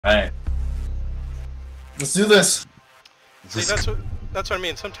Alright. Let's do this. See, that's what I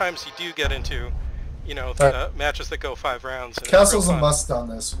mean. Sometimes you do get into, you know, matches that go 5 rounds. And Castle's a must on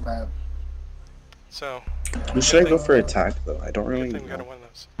this map. So. Who should I go for attack though? I don't really know. We gotta win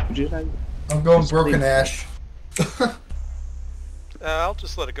this. Who did I? I'm going Broken Ash. I'll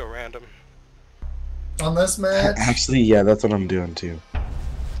just let it go random. On this match? Actually, yeah, that's what I'm doing too.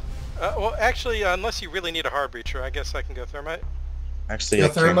 Well, actually, unless you really need a hard breacher, I guess I can go Thermite. Actually, I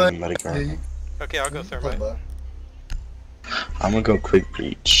can't medic round. Okay, I'll go Thermite. I'm gonna go quick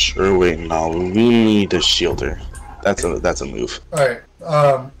breach. Or wait, no, we need a shielder. That's a move. Alright,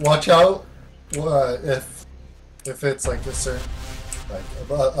 watch out if it's like this certain, like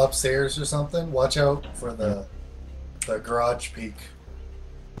upstairs or something. Watch out for the garage peak.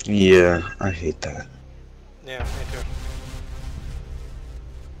 Yeah, I hate that. Yeah, me too.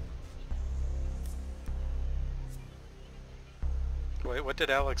 Wait, what did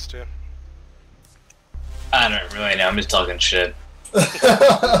Alex do? I don't really know, I'm just talking shit.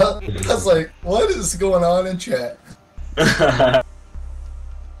 I was like, what is going on in chat? I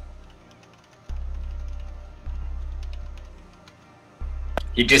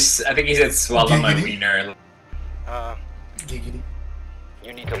think he said swallow my wiener. Giggity.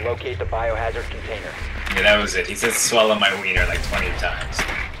 You need to locate the biohazard container. Yeah, that was it. He said swallow my wiener like 20 times.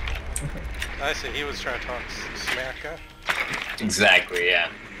 I see, he was trying to talk smack, huh? Exactly, yeah.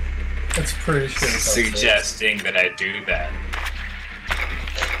 That's pretty sure. Suggesting that I do that.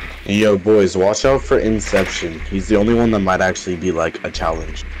 Yo, boys, watch out for Inception. He's the only one that might actually be like a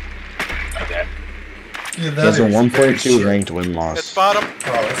challenge. Okay. Yeah, he has a 1.2 ranked win-loss. It's bottom.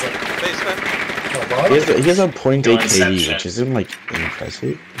 Oh, is it? Basement. He has a .8 KD, which isn't like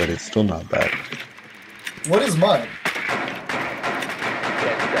impressive, but it's still not bad. What is mine?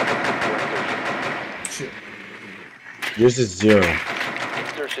 Shit. Yours is 0.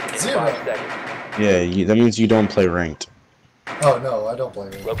 Zero. Yeah, that means you don't play ranked. Oh no, I don't play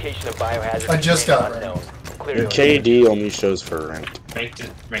ranked. Location of biohazard. I just got ranked. Your KD only shows for ranked.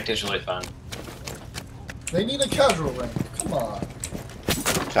 Ranked is really fun. They need a casual rank. Come on.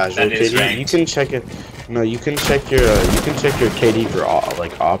 Casual KD. You can check it. No, you can check your KD for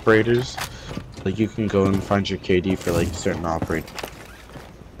like operators. Like you can go and find your KD for like certain operators.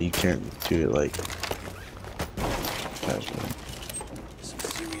 You can't do it like casual.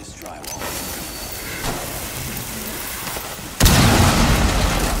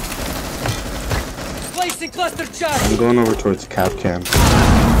 Placing cluster charge. I'm going over towards cap cam.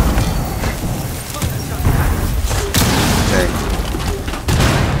 Okay.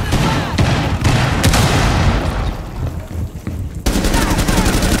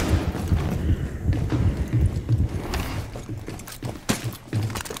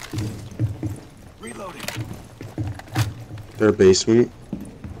 Reloading. Their basement.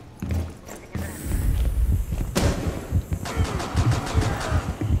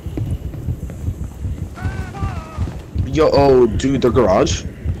 Yo, oh, dude, the garage.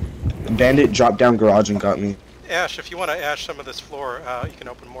 Bandit dropped down garage and got me. Ash, if you want to ash some of this floor, you can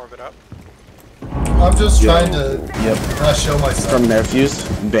open more of it up. I'm just trying to not show myself. From nephews,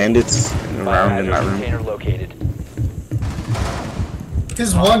 bandits around in that room. Container located.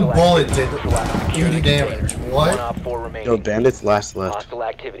 His one bullet did 80 damage. What? Yo, bandits last left. Hostile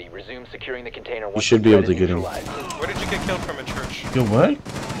activity. Resume securing the container. You should be able to get him. Where did you get killed from in church? Yo, what?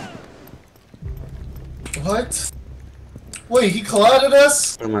 What? Wait, he collided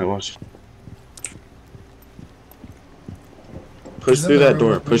us? I might watch. Push through that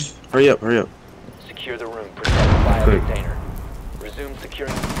door. Push. Hurry up, hurry up. Secure the room. Protect the bio container. Resume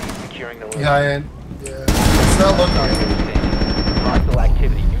securing the room. Yeah, it's not looking good. Hostile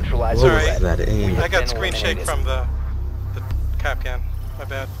activity. Neutralize. Sorry, that aim? I got screen shake from the Capcan. My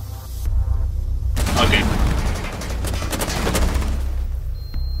bad. Okay.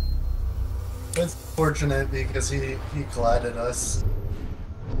 It's fortunate because he collided us.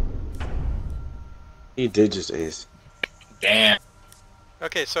 He did just ace. Damn.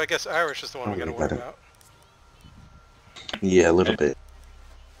 Okay, so I guess Irish is the one we gotta worry about. Yeah, a little bit.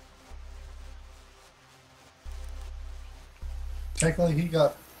 Technically, he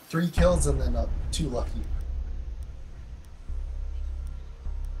got 3 kills and then 2 lucky.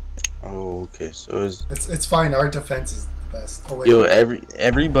 Oh, okay. So it's fine. Our defense is the best. Oh, wait. Yo,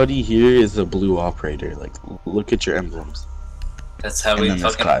 everybody here is a blue operator. Like, look at your emblems. That's how we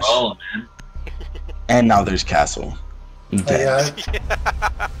fucking roll, man. And now there's castle. Yeah.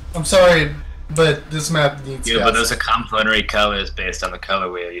 I'm sorry, but this map needs. Yeah, but those are complementary colors based on the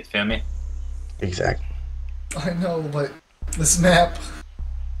color wheel. You feel me? Exactly. I know, but this map.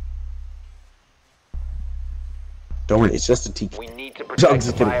 Don't worry, it's just a TK. We need to I'm protect just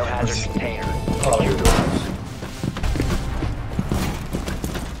the kidding. I'm biohazard just kidding. container. Oh, Secure the room.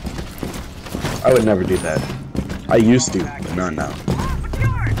 I would never do that. I used to, but not now.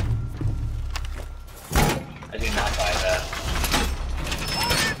 I did not buy that.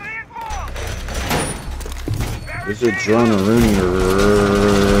 There's a drone rooney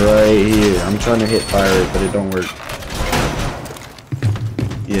right here. I'm trying to hit fire it, but it don't work.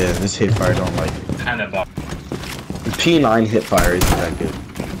 Yeah, this hit fire don't like it. Kind of. P9 hit fire isn't that good.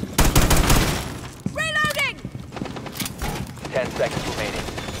 Reloading! 10 seconds remaining.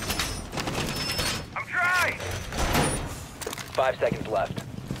 I'm dry! 5 seconds left.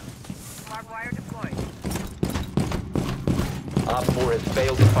 Barbed wire deployed. Op 4 has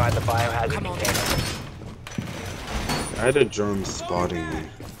failed to find the biohazard container. I had a drone spotting me.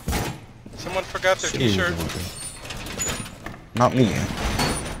 Someone forgot their t-shirt. Not me.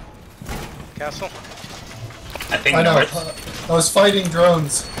 Castle. I think I know. north. I was fighting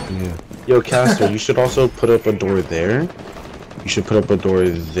drones. Yeah. Yo, Caster, you should also put up a door there. You should put up a door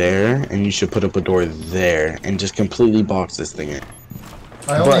there, and you should put up a door there, and just completely box this thing in.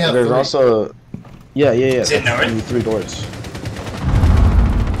 I only But have there's 3. also, yeah. Is it that's north? 3 doors.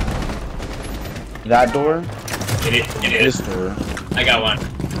 That door, It this is. door. I got one.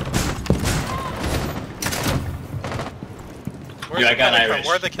 Where's Dude, I it got coming from? Irish.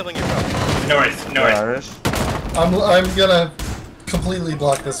 Where are they killing you from? North. Irish. I'm gonna completely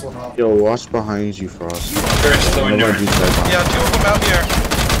block this one off. Yo, watch behind you, Frost. First I going know what you north. said. Yeah, 2 of them out here.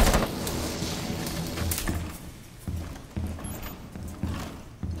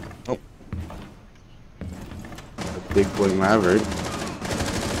 Big boy Maverick.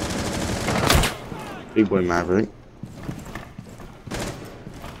 Big boy Maverick.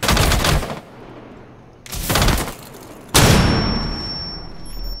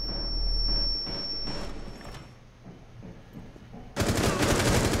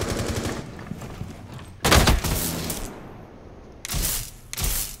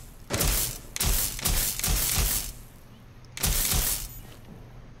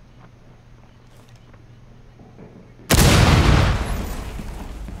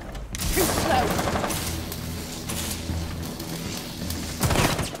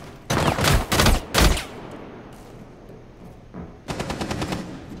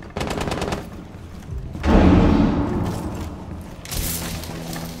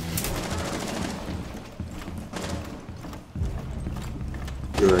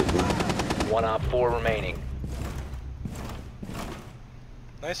 You're right, man. 1 Op 4 remaining.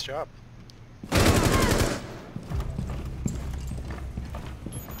 Nice job.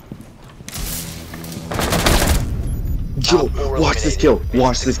 Yo, watch this kill.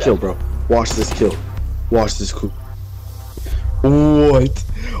 Watch this kill, bro. Watch this kill. Watch this kill. What?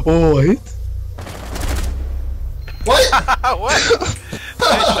 What? What? What?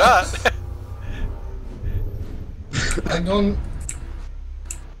 Nice shot. I don't.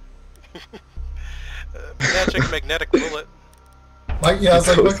 Magic magnetic bullet. My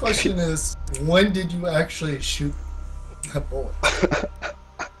question is, when did you actually shoot that bullet? That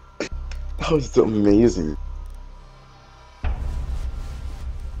was amazing.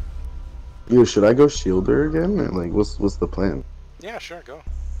 Yo, should I go shielder again? Or like, what's the plan? Yeah, sure, go.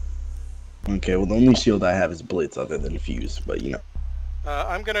 Okay, well the only shield I have is Blitz other than Fuse, but you know.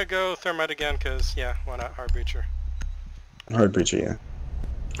 I'm gonna go Thermite again, cause yeah, why not Hard Breacher? Hard Breacher, yeah.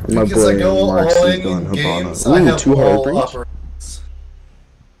 My Because I go Marks all is in going games, Hibana. I Ooh, have 2 Hard all Breach? operations.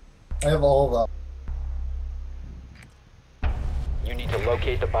 I have all of them. You need to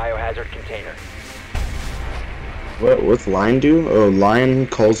locate the biohazard container. What's Lion do? Oh, Lion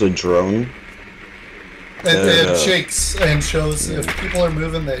calls a drone. It shakes and shows if people are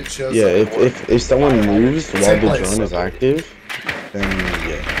moving. It shows. Yeah, up. if someone moves while Same the place. drone is active, then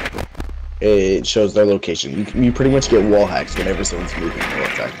yeah, it shows their location. You pretty much get wall hacks whenever someone's moving while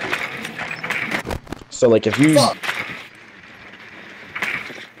it's active. So like if you. Fuck.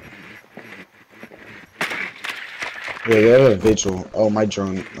 Yeah, they have a vigil. Oh, my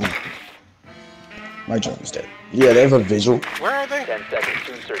drone. Oh. My drone is dead. Yeah, they have a vigil. Where are they? 10 seconds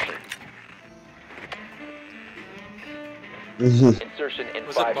to insertion. Insertion in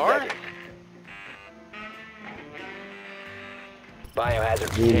Was it 5 bar? seconds.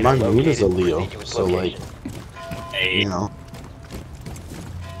 Biohazard Dude, container my moon is a located. Leo, Proceed to its so like, location. Hey. you know.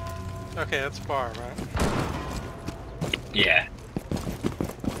 Okay, that's bar, right? Yeah.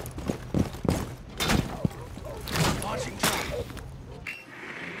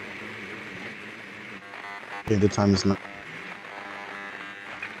 Okay, the time is not.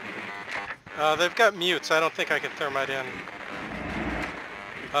 They've got mutes. I don't think I can Thermite in.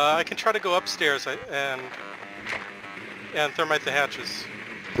 I can try to go upstairs and and thermite the hatches.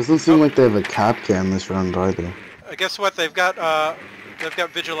 Doesn't seem like they have a cap cam this round either. Guess what? They've got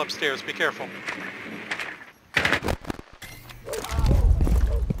vigil upstairs. Be careful.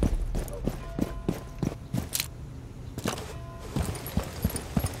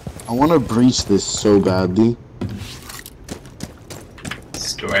 I want to breach this so badly.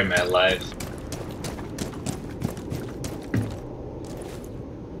 Story of my life.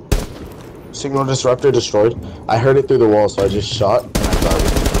 Signal disruptor destroyed. I heard it through the wall, so I just shot and I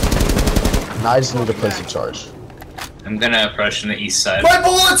died. Now I just need to place a charge. I'm gonna approach from the east side. My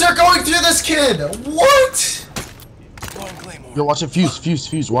bullets are going through this kid! What? Yo, watch it.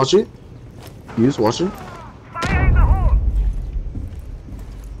 Fuse. Watch it. Fuse, watch it. Fire in the hole!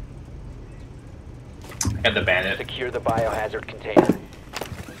 I got the bandit. Secure the biohazard container.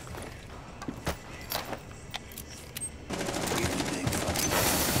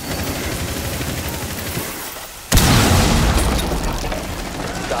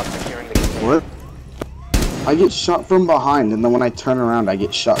 Stop securing the container. What? I get shot from behind, and then when I turn around, I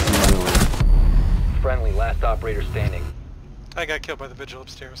get shot from the other way. Friendly, last operator standing. I got killed by the vigil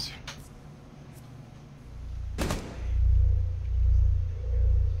upstairs.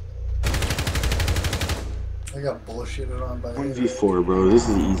 I got bullshitted on by the 1v4, bro. This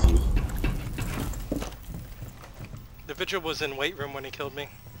is easy. The vigil was in weight room when he killed me,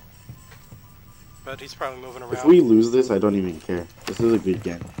 but he's probably moving around. If we lose this, I don't even care. This is a good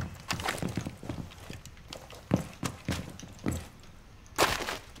game.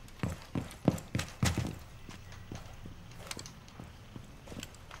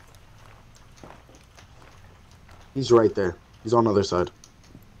 He's right there. He's on the other side.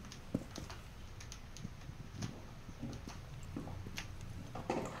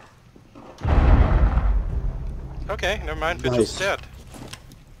 Okay, never mind. Vigil's Nice. dead.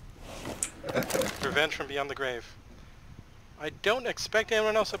 Revenge from beyond the grave. I don't expect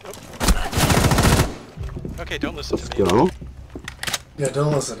anyone else up. Oh. Okay, don't listen Let's to me. go. Yeah,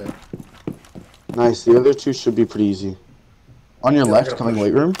 don't listen to him. Nice. The other two should be pretty easy. On your Yeah, I left, gotta coming push.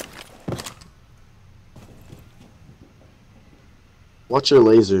 weight room. Watch your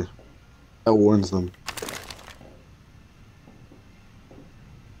laser. That warns them.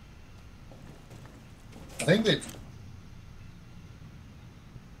 I think they.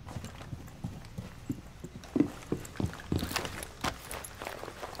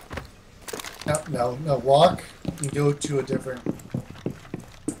 No, walk and go to a different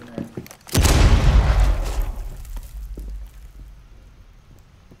area.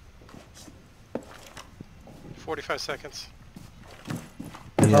 45 seconds.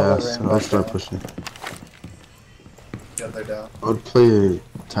 Yeah, ran so I'll back start down. pushing. Yeah, they're down. I would play a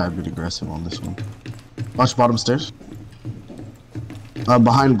tad bit aggressive on this one. Watch bottom stairs.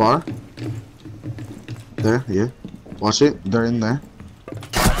 Behind bar. There, yeah. Watch it. They're in there.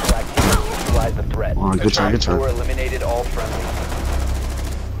 Neutralize the threat. Oh, good try, good try. Four eliminated all friendly.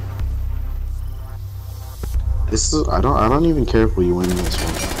 This is. I don't even care if we win this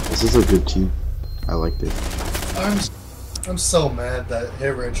one. This is a good team. I like it. I'm so mad that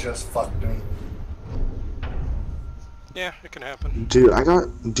Hitridge just fucked me. Yeah, it can happen.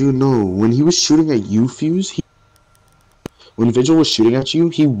 Dude, no. When he was shooting at you, Fuse, when Vigil was shooting at you,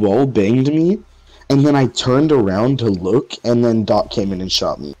 he wall banged me, and then I turned around to look, and then Dot came in and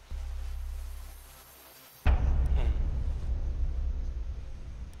shot me.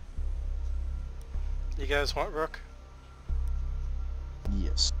 You guys want Rook?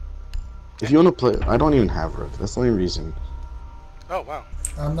 Yes. If you want to play, I don't even have Rook. That's the only reason. Oh wow.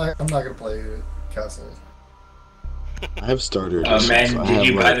 I'm not gonna play Castle. I have starter Oh edition. man, so I did have,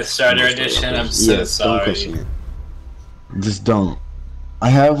 you buy like, the starter most edition? of I'm those. so Yes, don't sorry. question it. Just don't. I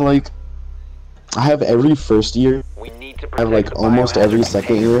have every first year. We need to I have protect the almost every biohazard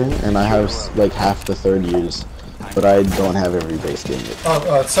second container. year, and I have half the third years. But I don't have every base game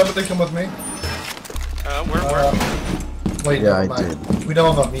yet. Somebody come with me. Where? Wait, Yeah, never I mind. did. We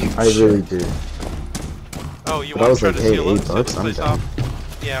don't have a meet. I really did. Oh, you But I want was to try like, to hey, seal $8, this I'm place down.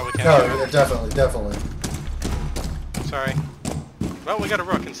 off? Yeah, we can't No, do yeah, it. definitely. Sorry. Well, we got a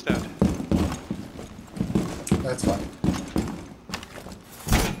Rook instead. That's fine.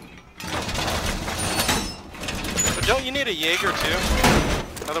 But don't you need a Jaeger too?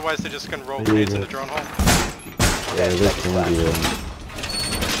 Otherwise they're just gonna roll grenades in the drone hole. Yeah, this can be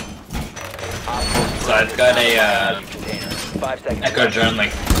So I've got a Container. 5 seconds. echo drone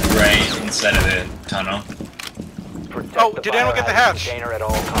like right inside of the tunnel. Protect Oh, the did anyone get the biohazard hatch? Container at all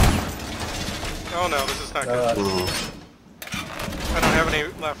costs. Oh no, this is not good. I don't have any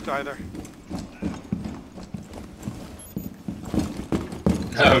left either.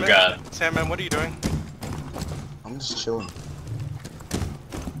 Oh god. Sandman, what are you doing? I'm I'm just chilling.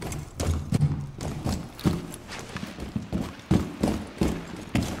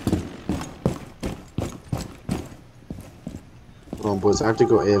 Hold on, boys. I have to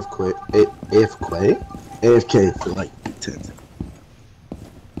go AFK for like 10.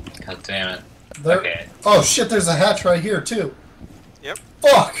 God damn it. There, Okay. Oh shit, there's a hatch right here too. Yep.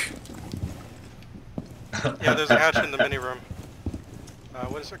 Fuck! Yeah, there's a hatch in the mini room.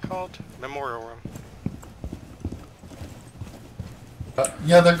 What is it called? Memorial room.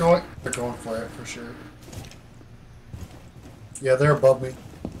 Yeah, they're going for it for sure. Yeah, they're above me.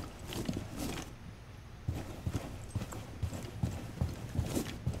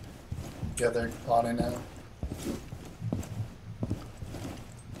 Yeah, they're on it now.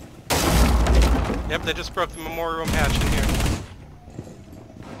 Yep, they just broke the memorial room hatch in here.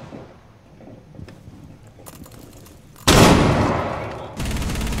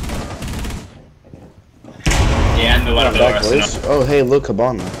 Yeah, and the one of the Back, rest boys. Oh, hey, look,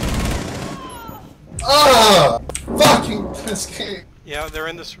 Cabana. Ah! Fucking this game! Yeah, they're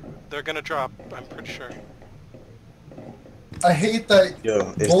in this. They're gonna drop. I'm pretty sure. I hate that. Yo,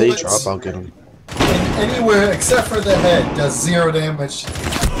 if they bullets drop, I'll get them. anywhere except for the head does 0 damage.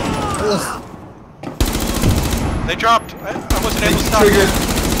 Ugh. They dropped. I wasn't They able to stop. triggered.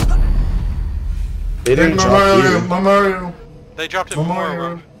 They didn't drop Memorial, here. Memorial. They dropped in memorial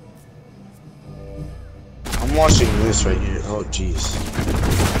room. I'm watching this right here. Oh, jeez.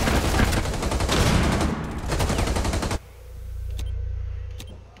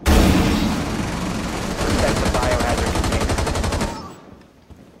 Protect the biohazard container.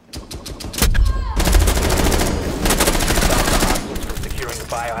 Stop the hostiles from securing the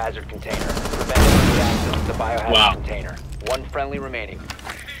biohazard container. Prevent early access to the biohazard container. One friendly remaining.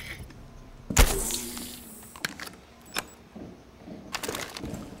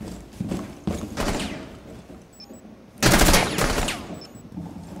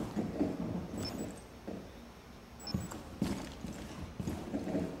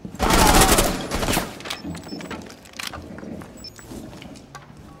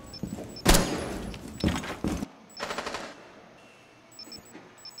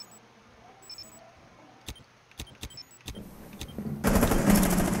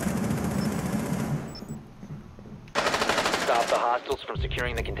 Stop the hostiles from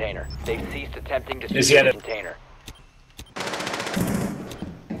securing the container. They've ceased attempting to Is he secure at the a- container.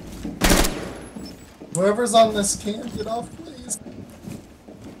 Whoever's on this can, get off, please.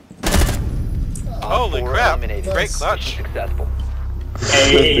 Holy Four crap! eliminated. Great clutch. Mission successful.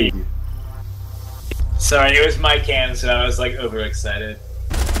 Hey. Sorry, it was my cam, so I was like overexcited.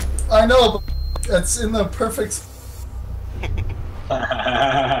 I know, but it's in the perfect.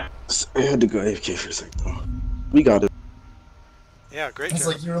 I had to go AFK for a second, though. We got it. Yeah, great It's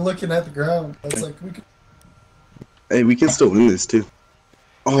job. like you were looking at the ground. It's like we could. Hey, we can still win this, too.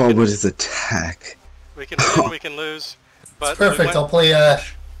 Oh, but it's attack. We can win, we can lose. But It's perfect. I'll play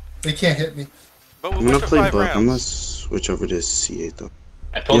Ash. They can't hit me. But we I'm went gonna for play 5 Buck. I'm gonna rounds. switch over to C8, though.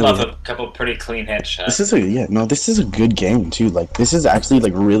 I pulled Yeah, off we- a couple pretty clean headshots. This is this is a good game, too. Like, this is actually,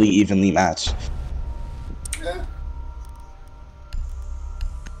 like, really evenly matched. Yeah.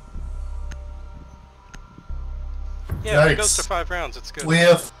 Yeah, if it goes Yikes. to 5 rounds, it's good. We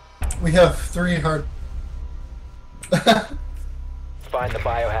have 3 hard. Find the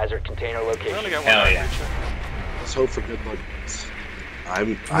biohazard container We only location. got one Hell hard yeah. reach. Let's hope for good luck.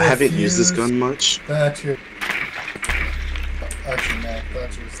 I haven't used this gun much. Thatcher. Actually, no.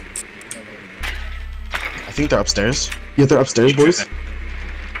 Thatcher's. I think they're upstairs. Yeah, they're upstairs, boys.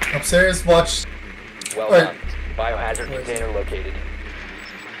 Upstairs, watch. Well Alright. done. Biohazard Where is container located.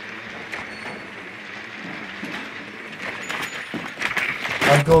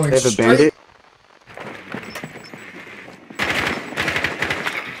 I'm going They have a straight. bandit.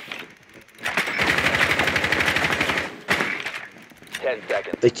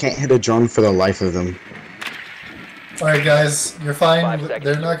 They can't hit a drone for the life of them. Alright, guys, you're 5 fine. seconds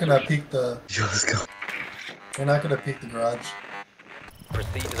They're to not gonna insertion. peek the. Yo, let's go. They're not gonna peek the garage.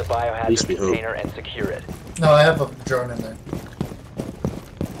 Proceed to the least biohazard we hope. container and secure it. No, I have a drone in there.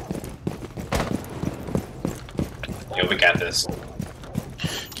 Yo, we got this.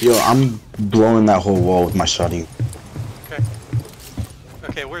 Yo, I'm blowing that whole wall with my shotty. Okay.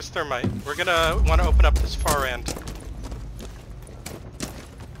 Okay, where's Thermite? We're gonna want to open up this far end.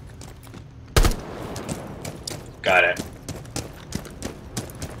 Got it.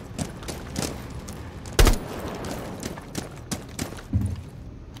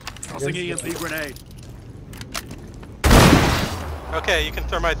 Tossing EMP grenade. Okay, you can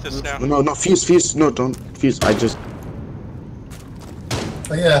Thermite this now. No, fuse. No, don't fuse. I just.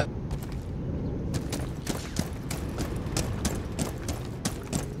 But yeah,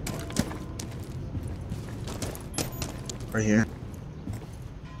 Right here.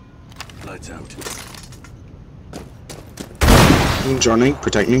 Lights out. Johnny,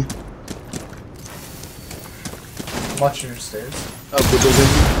 protect me. Watch your stairs. Vigil's in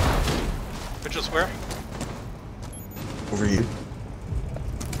here. Vigil's where? Over here.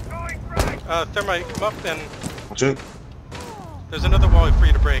 Thermite, come up and Watch it. there's another wall for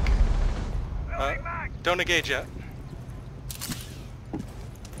you to break. Don't engage yet.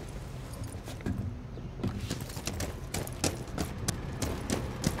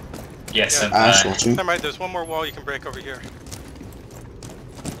 Yes, Yeah. I'm Ash watching. Thermite, there's one more wall you can break over here.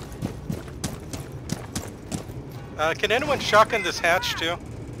 Can anyone shotgun this hatch too?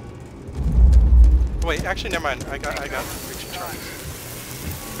 Wait, actually, never mind. I got reaching charges.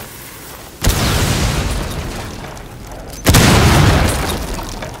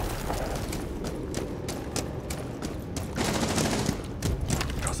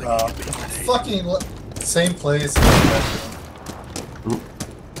 Fucking same place.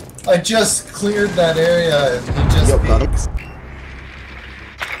 I just cleared that area and he just peeks.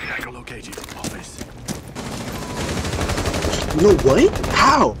 Located. Office. No, what?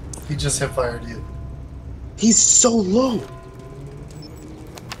 How? He just hit fired you. He's so low.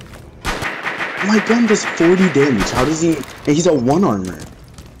 My gun does 40 damage. How does he? Hey, he's at 1 armor.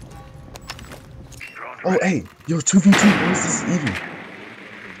 Oh, hey, yo, 2v2. What is this even?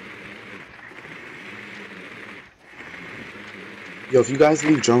 Yo, if you guys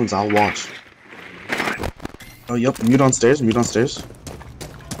leave drones, I'll watch. Oh, yep, mute on stairs, mute on stairs.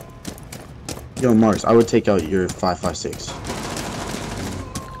 Yo, Mars, I would take out your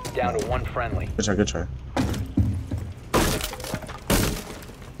 5.56. Down to 1 friendly. Good try, good try.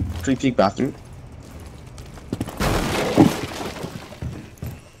 Free peek bathroom.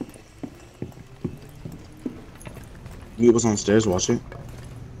 Mute was on stairs, watch it.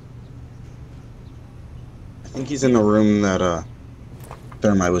 I think he's in the room that,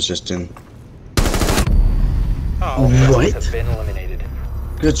 Thermite was just in. Oh, What? Have been eliminated.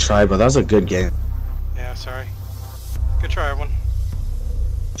 Good try, but that was a good game. yeah, sorry. Good try, everyone.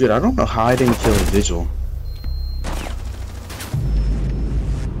 Dude, I don't know how I didn't kill a Vigil.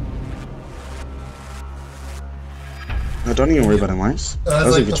 No, don't even worry about it, Mars. That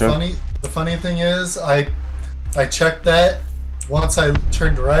was a Like good try. the funny thing is, I checked that. Once I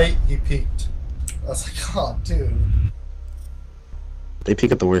turned right, he peeked. I was like, oh, dude. They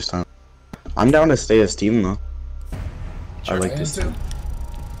peek at the worst time. I'm down to stay as team though. I like this team.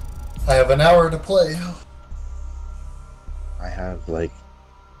 I have an hour to play. I have like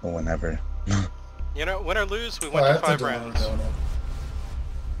whenever. You know, win or lose, we I went to have 5 to rounds. donut.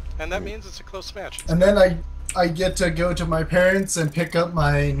 And that means it's a close match. And then I get to go to my parents and pick up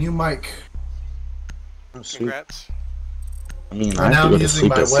my new mic. Oh, sweet. Congrats. I mean, Right I now have to I'm go to using sleep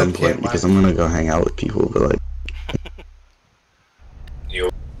my at some webcam point because I'm gonna go hang out with people, but like,